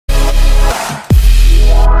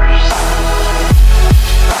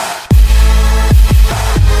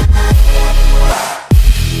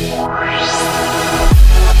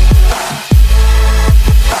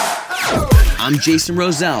I'm Jason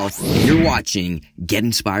Rosell, and you're watching Get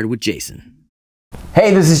Inspired with Jason.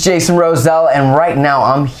 Hey, this is Jason Rosell, and right now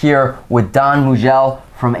I'm here with Dawn Mougel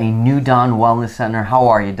from a new Dawn Wellness Center. How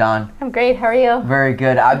are you, Dawn? I'm great. How are you? Very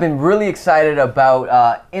good. I've been really excited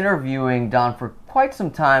about interviewing Dawn for quite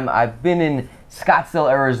some time. I've been in Scottsdale,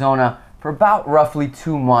 Arizona for about roughly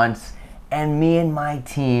 2 months, and me and my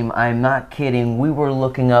team, I'm not kidding, we were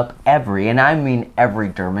looking up every, and I mean every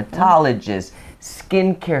dermatologist,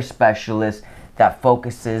 skincare specialist that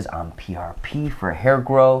focuses on PRP for hair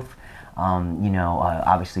growth,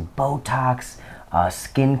 obviously Botox,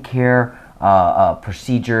 skincare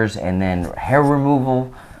procedures, and then hair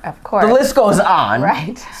removal. Of course. The list goes on.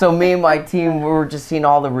 Right. So me and my team, we were just seeing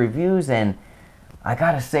all the reviews, and I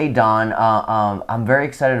gotta say, Dawn, I'm very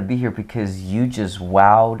excited to be here because you just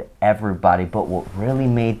wowed everybody. But what really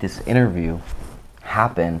made this interview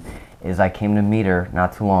happen is I came to meet her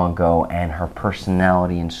not too long ago, and her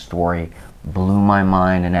personality and story blew my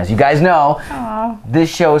mind. And as you guys know, this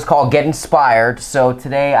show is called Get Inspired. So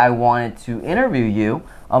today I wanted to interview you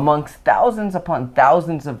amongst thousands upon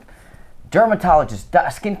thousands of dermatologists,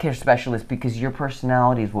 skincare specialists, because your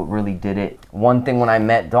personality is what really did it. One thing when I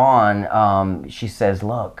met Dawn, she says,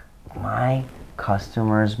 look, my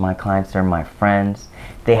customers, my clients, they're my friends.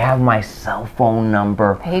 They have my cell phone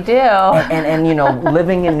number. They do. And you know,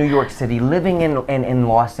 living in New York City, living in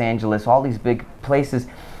Los Angeles, all these big places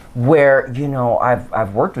where, you know,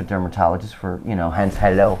 I've worked with dermatologists for, you know, hence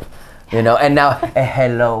hello. You know, and now,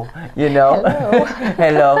 hello, you know,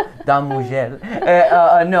 hello, Dawn Mougel.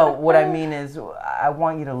 No, what I mean is, I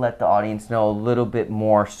want you to let the audience know a little bit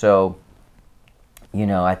more so, you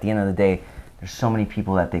know, at the end of the day, there's so many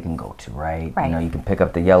people that they can go to, right? Right. You know, you can pick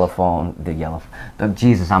up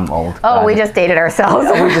Jesus, I'm old. Oh, we just dated ourselves.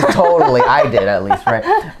 We just totally, I did at least, right?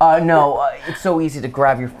 It's so easy to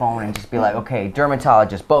grab your phone and just be like, okay,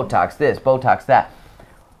 dermatologist, Botox this, Botox that.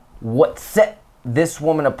 What set this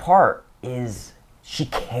woman apart is she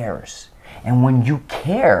cares. And when you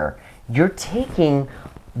care, you're taking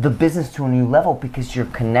the business to a new level because you're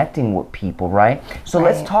connecting with people, right? So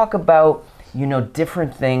let's talk about, you know,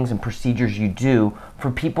 different things and procedures you do for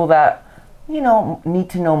people that, you know, need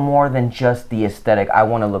to know more than just the aesthetic. I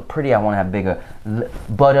want to look pretty. I want to have bigger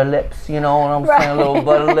butter lips, you know what I'm saying? A little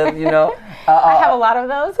butter lip, you know? I have a lot of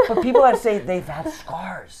those. But people that say they've had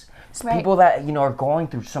scars. People that, you know, are going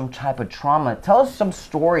through some type of trauma. Tell us some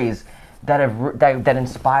stories that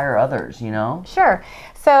inspire others, you know? Sure.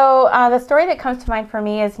 So the story that comes to mind for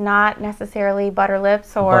me is not necessarily butter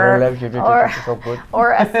lips or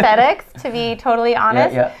aesthetics, to be totally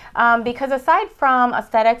honest. Because aside from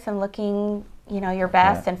aesthetics and looking, you know, your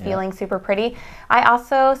best and feeling super pretty, I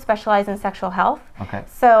also specialize in sexual health. Okay.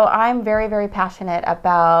 So I'm very, very passionate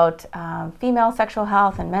about female sexual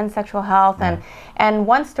health and men's sexual health. And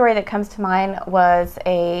one story that comes to mind was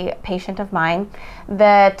a patient of mine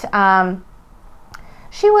that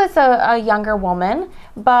she was a younger woman,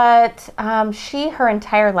 but she, her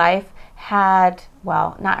entire life had,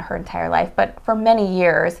 well, not her entire life, but for many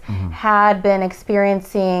years, had been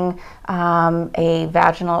experiencing a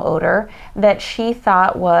vaginal odor that she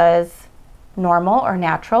thought was normal or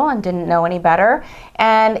natural and didn't know any better.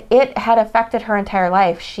 And it had affected her entire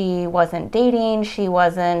life. She wasn't dating, she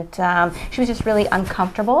was just really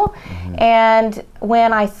uncomfortable. And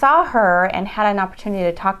when I saw her and had an opportunity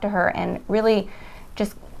to talk to her and really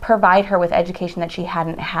just provide her with education that she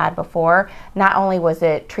hadn't had before, not only was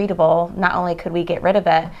it treatable, not only could we get rid of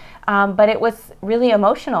it, but it was really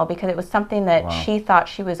emotional because it was something that she thought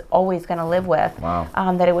she was always going to live with,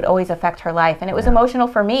 that it would always affect her life. And it was emotional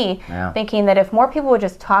for me, thinking that if more people would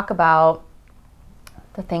just talk about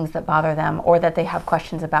the things that bother them or that they have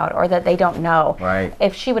questions about or that they don't know.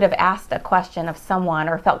 If she would have asked a question of someone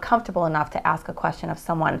or felt comfortable enough to ask a question of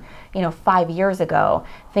someone, you know, 5 years ago,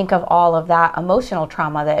 think of all of that emotional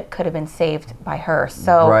trauma that could have been saved by her.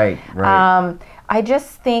 So I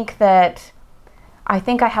just think that I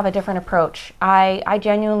have a different approach. I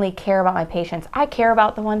genuinely care about my patients. I care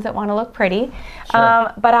about the ones that want to look pretty,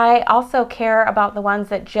 but I also care about the ones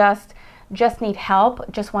that just need help,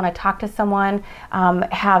 just want to talk to someone,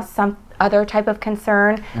 have some other type of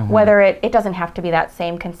concern, whether it doesn't have to be that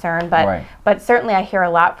same concern, but certainly I hear a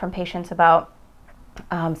lot from patients about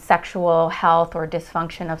sexual health or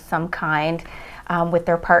dysfunction of some kind with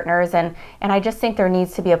their partners, and I just think there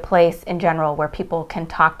needs to be a place in general where people can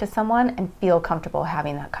talk to someone and feel comfortable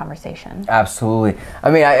having that conversation. Absolutely.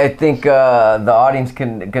 I mean, I think the audience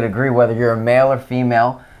can agree, whether you're a male or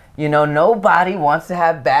female. You know, nobody wants to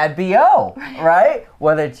have bad BO, right?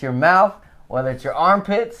 Whether it's your mouth, whether it's your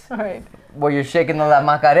armpits, where you're shaking the la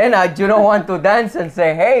macarena, you don't want to dance and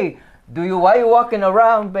say, hey, why you walking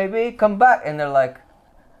around, baby? Come back. And they're like,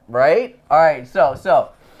 right? All right, so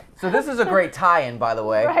this is a great tie-in, by the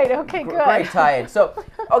way. Right, okay, good. Great tie-in. So,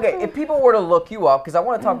 okay, if people were to look you up, because I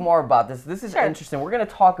want to talk more about this. This is interesting. We're going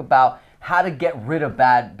to talk about how to get rid of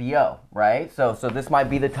bad BO, right? So this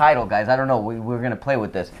might be the title, guys. I don't know. We're going to play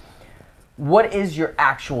with this. What is your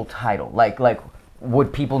actual title? Like,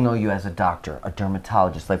 would people know you as a doctor, a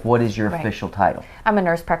dermatologist? Like, what is your official title? I'm a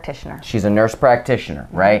nurse practitioner. She's a nurse practitioner,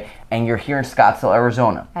 right? And you're here in Scottsdale,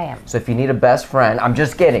 Arizona. I am. So if you need a best friend, I'm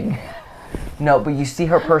just kidding. No, but you see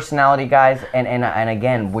her personality, guys, and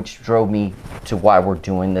again, which drove me to why we're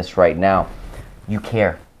doing this right now. You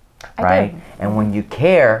care, right? And when you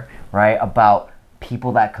care, right, about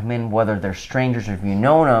people that come in, whether they're strangers or if you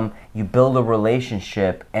know them, you build a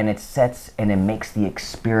relationship, and it makes the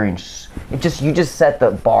experience. You just set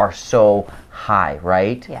the bar so high,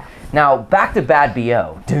 right? Yeah. Now back to bad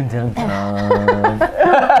BO. Dun, dun, dun.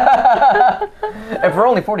 And for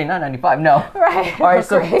only $49.95, no. Right. All right.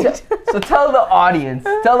 So tell the audience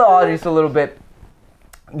a little bit.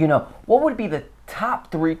 You know, what would be the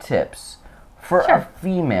top 3 tips for a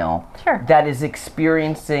female that is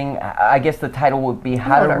experiencing, I guess the title would be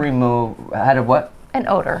how to remove an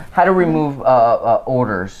odor. How to remove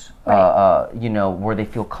odors, you know, where they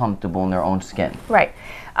feel comfortable in their own skin. Right.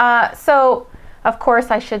 So, of course,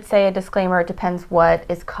 I should say a disclaimer. It depends what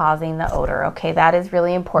is causing the odor. Okay, that is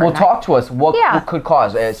really important. Well, talk to us. What could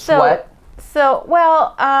cause sweat?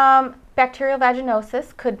 Bacterial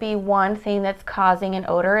vaginosis could be one thing that's causing an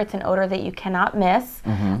odor. It's an odor that you cannot miss.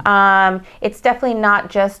 It's definitely not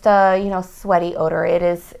just a sweaty odor.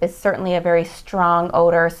 It's certainly a very strong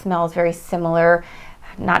odor. Smells very similar.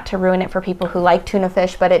 Not to ruin it for people who like tuna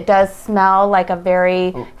fish, but it does smell like a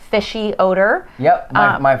very fishy odor. Yep,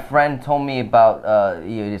 my friend told me about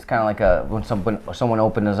it's kind of like when someone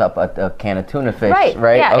opens up a can of tuna fish,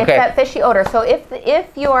 right? Yeah, okay. It's that fishy odor. So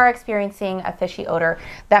if you are experiencing a fishy odor,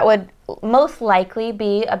 that would most likely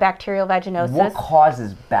be a bacterial vaginosis. What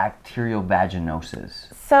causes bacterial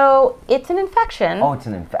vaginosis? So it's an infection. Oh, it's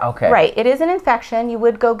an infection. Okay. Right. It is an infection. You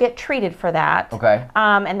would go get treated for that. Okay.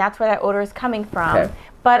 And that's where that odor is coming from. Okay.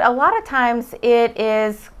 But a lot of times it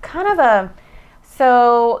is kind of I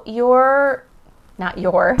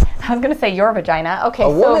was going to say your vagina. Okay. A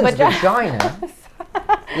woman's vagina.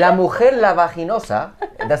 La mujer la vaginosa.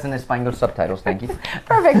 That's in Spanish subtitles. Thank you.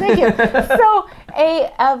 Perfect. Thank you. So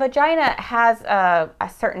a vagina has a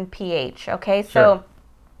certain pH. Okay. So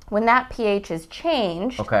when that pH is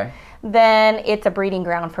changed, then it's a breeding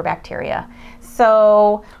ground for bacteria.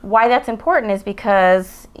 So why that's important is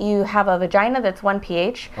because you have a vagina that's one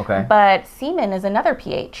pH, but semen is another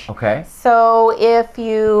pH. So if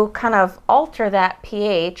you kind of alter that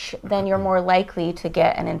pH, then you're more likely to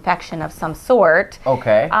get an infection of some sort.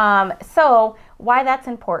 So why that's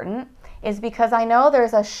important is because I know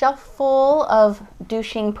there's a shelf full of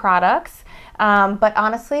douching products, but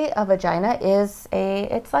honestly, a vagina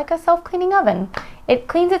it's like a self-cleaning oven. It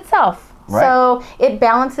cleans itself. Right. So it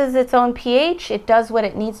balances its own pH. It does what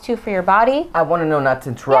it needs to for your body. I want to know, not to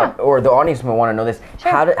interrupt, or the audience may want to know this.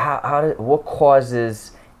 What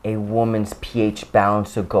causes a woman's pH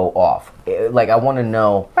balance to go off? Like, I want to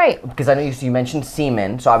know. Right. Because I know you mentioned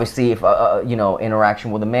semen. So obviously, if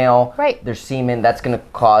interaction with a male, there's semen. That's going to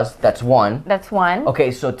cause. That's one. That's one.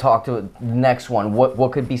 Okay. So talk to the next one.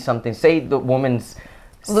 What could be something? Say the woman's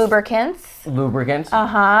lubricants.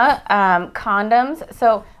 Condoms.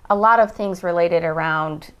 So a lot of things related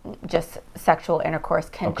around just sexual intercourse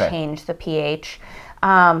can change the pH.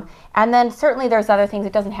 And then certainly there's other things.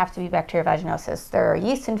 It doesn't have to be bacterial vaginosis. There are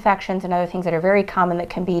yeast infections and other things that are very common that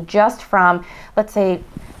can be just from, let's say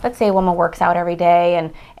a woman works out every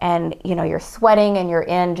day and you're sweating and you're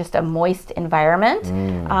in just a moist environment.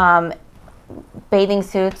 Bathing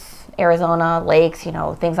suits, Arizona, lakes,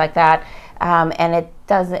 things like that. And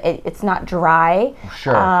it's not dry,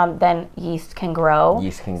 then yeast can grow.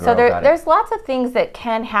 So there's lots of things that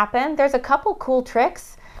can happen. There's a couple cool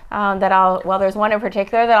tricks there's one in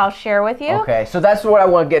particular that I'll share with you. Okay, so that's what I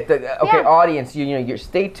want to get audience, you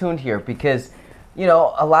stay tuned here because,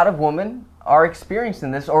 a lot of women are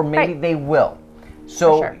experiencing this, or maybe they will.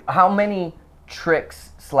 So how many tricks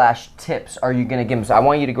 / tips are you going to give them? So I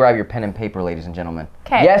want you to grab your pen and paper, ladies and gentlemen.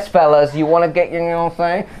 Okay. Yes, fellas, you want to get your, what I'm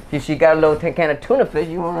saying? If she got a little can of tuna fish,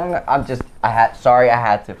 I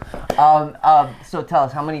had to. So tell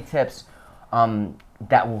us, how many tips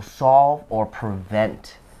that will solve or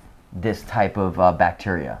prevent this type of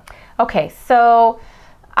bacteria? Okay, so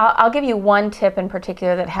I'll give you one tip in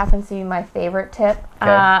particular that happens to be my favorite tip.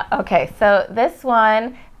 So this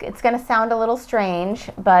one, it's going to sound a little strange,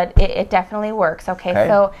 but it definitely works. Okay,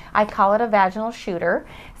 so I call it a vaginal shooter.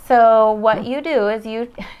 So what you do is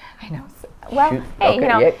you, I know, well, Shoot. hey, Okay, you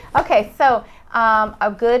know, yeah. okay, so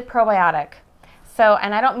a good probiotic. So,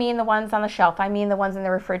 and I don't mean the ones on the shelf, I mean the ones in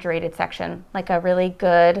the refrigerated section, like a really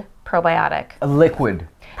good probiotic. A liquid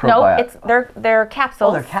No, probiotic. they're capsules.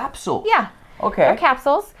 Oh, they're capsules. Yeah. Okay. They're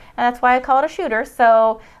capsules, and that's why I call it a shooter.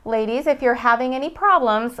 So, ladies, if you're having any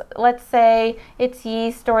problems, let's say it's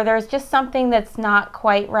yeast or there's just something that's not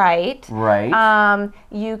quite right. Right.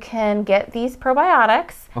 You can get these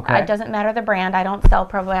probiotics. Okay. It doesn't matter the brand. I don't sell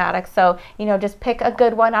probiotics. So, you know, just pick a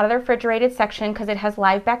good one out of the refrigerated section because it has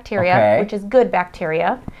live bacteria, Okay. which is good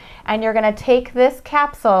bacteria. And you're going to take this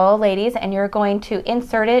capsule, ladies, and you're going to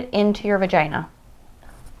insert it into your vagina.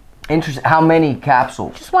 Interesting. How many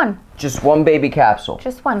capsules? Just one. Just one baby capsule.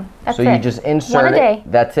 Just one. That's so it. you just insert one a day.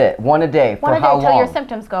 That's it. One a day. One for a day how until long? your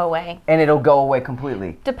symptoms go away. And it'll go away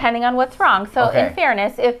completely. Depending on what's wrong. So Okay. in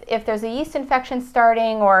fairness, if there's a yeast infection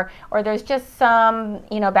starting or there's just some,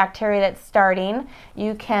 you know, bacteria that's starting,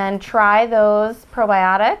 you can try those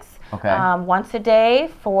probiotics. Okay. Once a day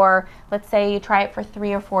for, let's say you try it for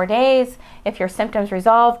 3 or 4 days. If your symptoms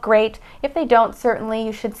resolve, great. If they don't, certainly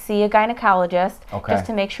you should see a gynecologist just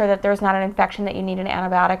to make sure that there's not an infection that you need an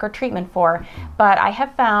antibiotic or treatment for. But I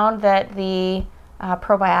have found that the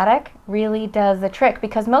probiotic really does the trick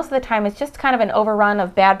because most of the time it's just kind of an overrun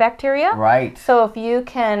of bad bacteria. Right. So if you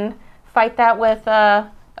can fight that with a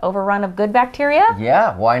overrun of good bacteria.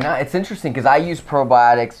 Yeah, why not? It's interesting because I use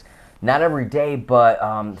probiotics not every day, but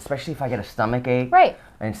especially if I get a stomach ache. Right.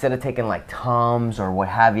 Instead of taking like Tums or what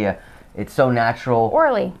have you, it's so natural.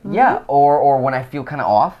 Orally. Yeah, or when I feel kind of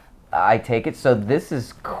off, I take it. So this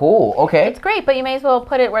is cool. Okay. It's great, but you may as well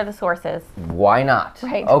put it where the source is. Why not?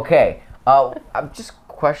 Right. Okay. I'm just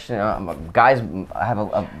questioning. Guys have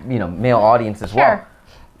a male audience as well. Sure.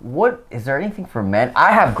 What is there anything for men?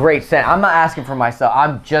 I have great scent. I'm not asking for myself.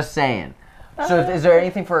 I'm just saying. So is there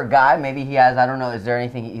anything for a guy? Maybe he has. I don't know. Is there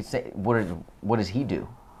anything he say? What does he do?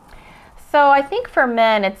 So I think for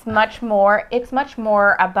men, it's much more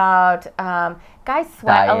about guys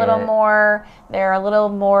sweat a little Diet. more. They're a little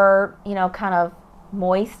more, kind of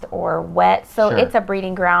moist or wet. So Sure. it's a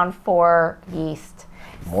breeding ground for yeast.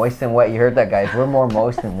 Moist and wet. You heard that, guys. We're more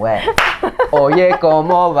moist and wet. Oye,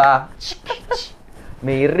 ¿cómo va?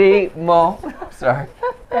 Mi ritmo. Sorry.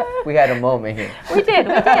 We had a moment here. We did.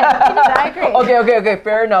 I agree. Okay.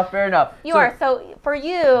 Fair enough. You are. So for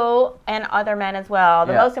you and other men as well,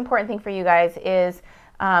 the Yeah. most important thing for you guys is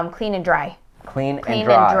clean and dry. Clean and and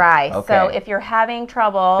dry. Okay. So if you're having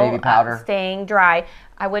trouble Baby powder. staying dry,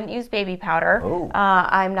 I wouldn't use baby powder. Ooh.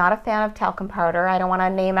 I'm not a fan of talcum powder. I don't want to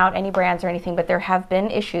name out any brands or anything, but there have been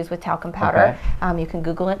issues with talcum powder. You can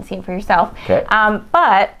Google it and see it for yourself. Okay.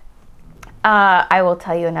 But I will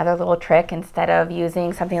tell you another little trick. Instead of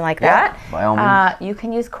using something like that, by all means. you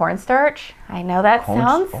can use cornstarch. I know that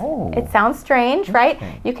Oh. sounds strange, right?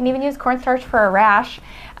 You can even use cornstarch for a rash.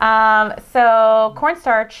 So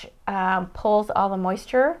cornstarch pulls all the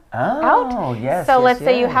moisture out. Oh, yes. So yes, let's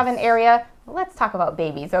say you yes. have an area. Let's talk about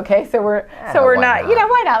babies, okay? So we're why not. not?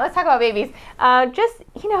 Why not? Let's talk about babies. Just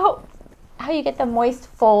how you get the moist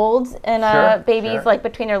folds in a baby's like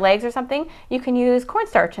between their legs or something. You can use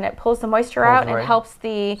cornstarch and it pulls the moisture out and right. helps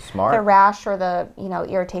the Smart. rash or the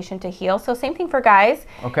irritation to heal. So same thing for guys.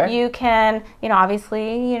 Okay. You can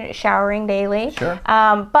obviously showering daily. Sure.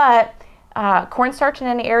 But cornstarch in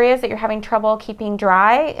any areas that you're having trouble keeping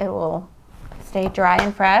dry, it will stay dry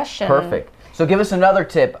and fresh. And Perfect. So give us another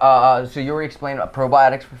tip. So you already explained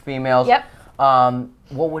probiotics for females. Yep.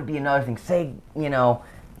 What would be another thing? Say,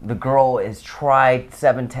 the girl is tried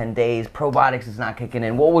 7-10 days, probiotics is not kicking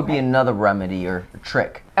in. What would be another remedy or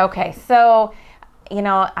trick? Okay, so,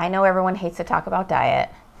 I know everyone hates to talk about diet,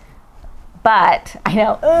 but I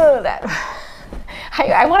know, that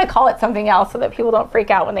I want to call it something else so that people don't freak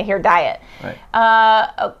out when they hear diet. Right.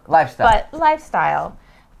 Lifestyle. But lifestyle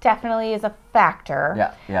definitely is a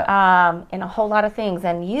factor in a whole lot of things,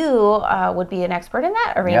 and you would be an expert in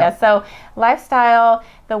that arena. Yep. So lifestyle,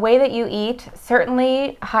 the way that you eat,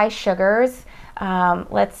 certainly high sugars.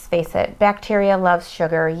 Let's face it, bacteria loves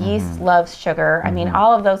sugar, yeast loves sugar. I mean,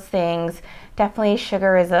 all of those things. Definitely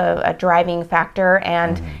sugar is a driving factor,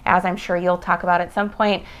 and as I'm sure you'll talk about at some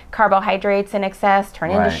point, carbohydrates in excess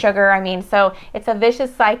turn into sugar. I mean, so it's a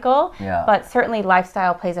vicious cycle, but certainly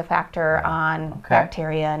lifestyle plays a factor on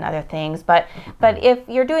bacteria and other things. But if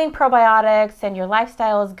you're doing probiotics and your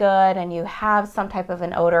lifestyle is good and you have some type of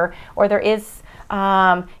an odor, or there is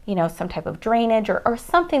some type of drainage or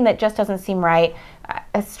something that just doesn't seem right,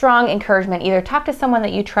 a strong encouragement, either talk to someone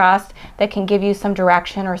that you trust that can give you some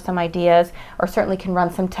direction or some ideas, or certainly can run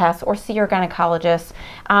some tests, or see your gynecologist.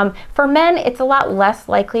 For men, it's a lot less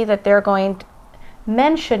likely that they're going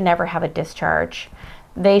men should never have a discharge.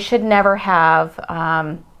 They should never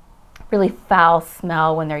have really foul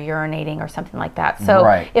smell when they're urinating or something like that. So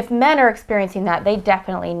if men are experiencing that, they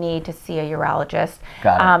definitely need to see a urologist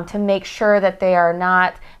to make sure that there's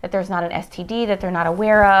not an STD that they're not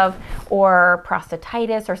aware of, or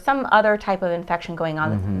prostatitis, or some other type of infection going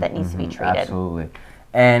on that needs to be treated. Absolutely.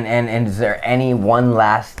 And is there any one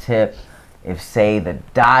last tip if, say, the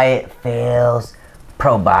diet fails,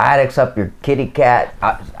 probiotics up your kitty cat?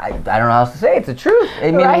 I don't know how else to say it. It's the truth.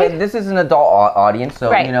 I mean, this is an adult audience,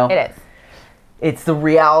 so you know, it is. It's the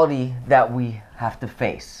reality that we have to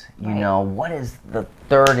face. You know, what is the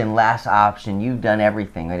third and last option? You've done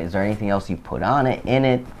everything. Is there anything else you put on it, in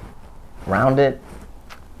it, around it?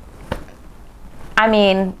 I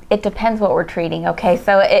mean, it depends what we're treating. Okay,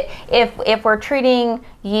 so if we're treating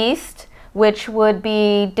yeast, which would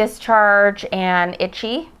be discharge and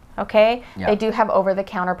itchy, okay, they do have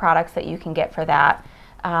over-the-counter products that you can get for that.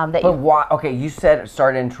 But why? Okay, you said,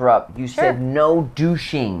 sorry to interrupt. You said no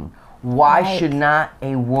douching. Why should not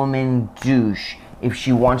a woman douche if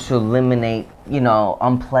she wants to eliminate, you know,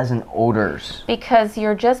 unpleasant odors? Because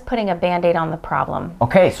you're just putting a Band-Aid on the problem.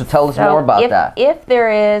 Okay, so tell us more about that. If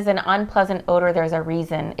there is an unpleasant odor, there's a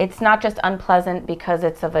reason. It's not just unpleasant because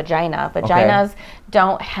it's a vagina. Vaginas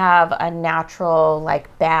don't have a natural,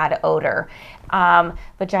 like, bad odor.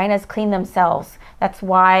 Vaginas clean themselves. That's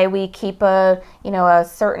why we keep a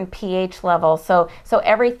certain pH level. So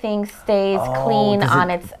everything stays clean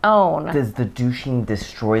on its own. Does the douching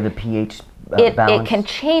destroy the pH balance? Balance? It can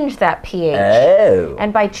change that pH. Oh.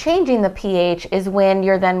 And by changing the pH is when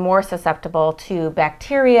you're then more susceptible to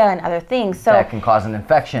bacteria and other things. So that can cause an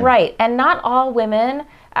infection. Right. And not all women,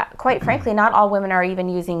 quite frankly, not all women are even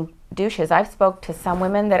using douches. I've spoke to some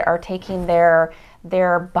women that are taking their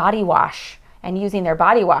body wash and using their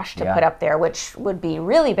body wash to put up there, which would be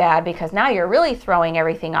really bad because now you're really throwing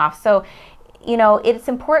everything off. So, you know, it's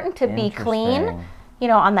important to be clean, you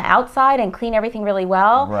know, on the outside and clean everything really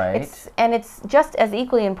well. Right. It's just as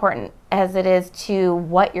equally important as it is to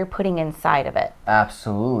what you're putting inside of it.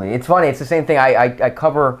 Absolutely. It's funny. It's the same thing. I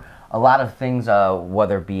cover a lot of things,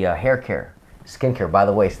 whether it be hair care, skincare. By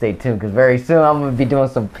the way, stay tuned because very soon I'm going to be doing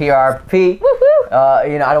some PRP.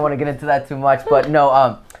 Woohoo! You know, I don't want to get into that too much, but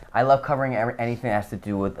no, I love covering anything that has to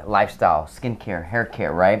do with lifestyle, skincare, hair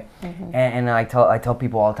care, right? And I tell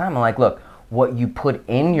people all the time, I'm like, look, what you put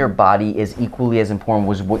in your body is equally as important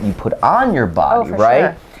as what you put on your body, right?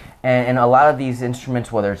 Sure. And a lot of these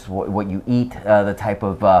instruments, whether it's what you eat, the type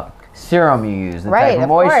of serum you use, the type of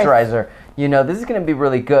moisturizer, you know, this is going to be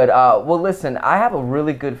really good. Well, listen, I have a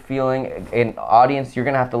really good feeling, in audience, you're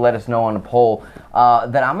going to have to let us know on the poll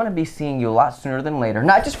that I'm going to be seeing you a lot sooner than later.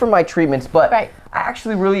 Not just for my treatments, but I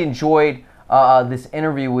actually really enjoyed this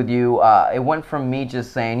interview with you. It went from me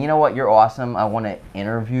just saying, you know what, you're awesome, I want to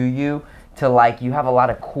interview you, to like, you have a lot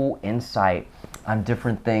of cool insight on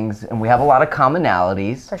different things, and we have a lot of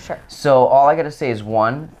commonalities. For sure. So all I got to say is,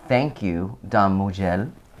 one, thank you, Dawn Mougel.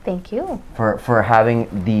 Thank you. For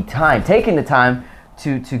having the time, taking the time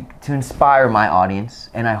to inspire my audience,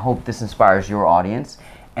 and I hope this inspires your audience.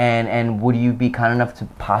 And would you be kind enough to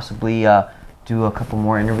possibly do a couple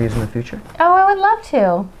more interviews in the future? Oh, I would love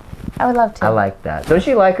to. I would love to. I like that. Don't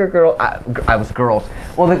you like her, girl? I was girls.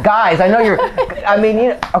 Well, the guys, I know you're, I mean, you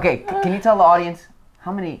know, okay, can you tell the audience,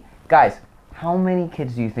 how many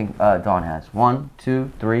kids do you think Dawn has? 1,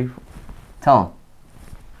 2, 3? Tell them.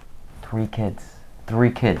 3 kids.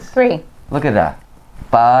 3 kids. 3. Look at that.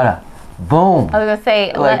 Bada. Boom. I was going to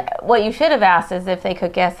say, like, what you should have asked is if they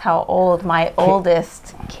could guess how old my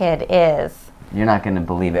oldest kid is. You're not going to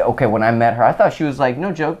believe it. Okay, when I met her, I thought she was like,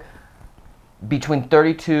 no joke, between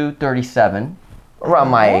 32, 37, around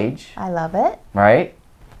my age. I love it. Right?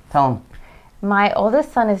 Tell them. My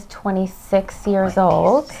oldest son is 26 years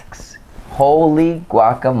old. Holy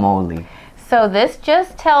guacamole. So this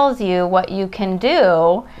just tells you what you can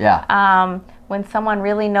do when someone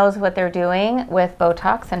really knows what they're doing with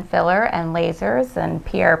Botox and filler and lasers and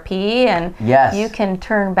PRP, and you can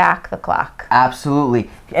turn back the clock. Absolutely.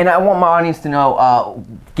 And I want my audience to know,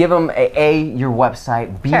 give them your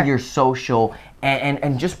website, your social,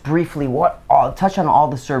 and just briefly, touch on all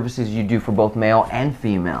the services you do for both male and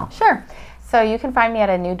female. Sure. So you can find me at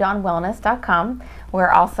anewdawnwellness.com. We're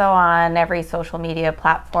also on every social media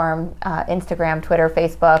platform, Instagram, Twitter,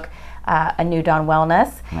 Facebook, A New Dawn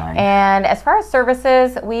Wellness. Nice. And as far as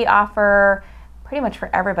services, we offer pretty much for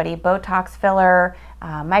everybody: Botox, filler,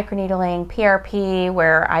 microneedling, PRP,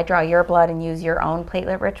 where I draw your blood and use your own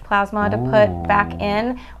platelet-rich plasma to put back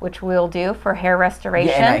in, which we'll do for hair restoration.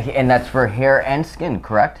 Yeah, and that's for hair and skin,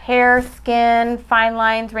 correct? Hair, skin, fine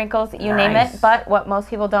lines, wrinkles, you name it. But what most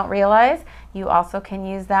people don't realize, you also can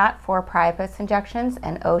use that for priapus injections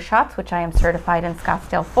and O shots, which I am certified in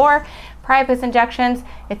Scottsdale for. Priapus injections,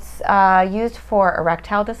 it's used for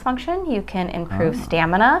erectile dysfunction. You can improve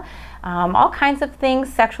stamina, all kinds of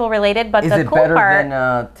things sexual related. But the cool part... Is it better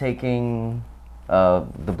than taking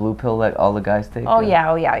the blue pill that all the guys take? Oh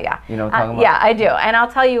yeah. You know what I'm talking about? Yeah, I do. And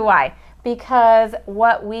I'll tell you why. Because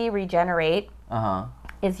what we regenerate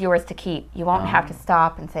is yours to keep. You won't have to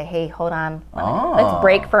stop and say, hey, hold on, let's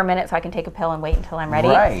break for a minute so I can take a pill and wait until I'm ready.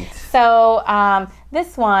 Right. So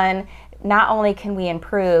this one, not only can we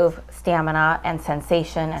improve stamina and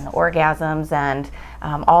sensation and orgasms and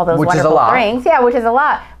all those wonderful things, which is a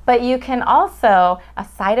lot, but you can also, a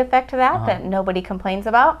side effect to that that nobody complains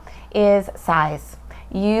about is size.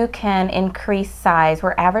 You can increase size.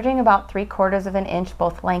 We're averaging about 3/4 of an inch,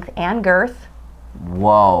 both length and girth.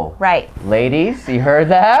 Whoa. Right. Ladies, you heard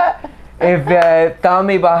that? If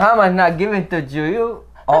Tommy Bahama's not giving to you,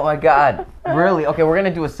 oh my God. Really? Okay, we're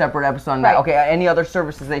going to do a separate episode on that. Okay, any other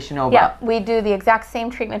services they should know about? Yeah, we do the exact same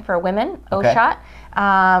treatment for women, O-shot,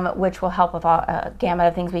 which will help with a gamut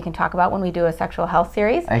of things we can talk about when we do a sexual health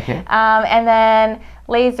series. Okay. And then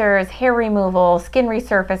lasers, hair removal, skin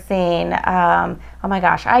resurfacing, oh my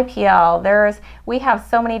gosh, IPL. We have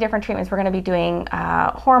so many different treatments. We're going to be doing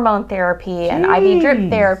hormone therapy and IV drip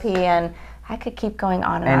therapy, and I could keep going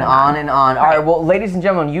on and on. And on. All right, well, ladies and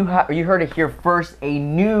gentlemen, you heard it here first. A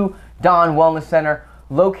new Dawn Wellness Center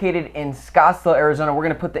located in Scottsdale, Arizona. We're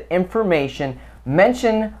going to put the information.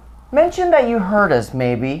 Mention that you heard us,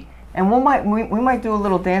 maybe, and we might do a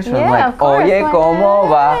little dance for them, like, oye, como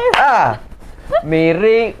va? Mi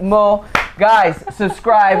ritmo. Guys,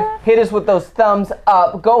 subscribe. Hit us with those thumbs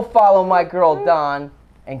up. Go follow my girl, Dawn,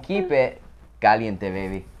 and keep it caliente,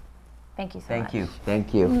 baby. Thank you so much.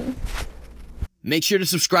 Thank you. Make sure to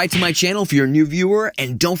subscribe to my channel if you're a new viewer,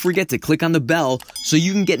 and don't forget to click on the bell so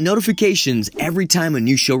you can get notifications every time a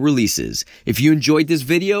new show releases. If you enjoyed this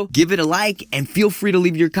video, give it a like and feel free to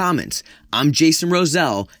leave your comments. I'm Jason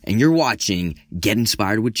Rosell, and you're watching Get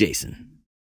Inspired with Jason.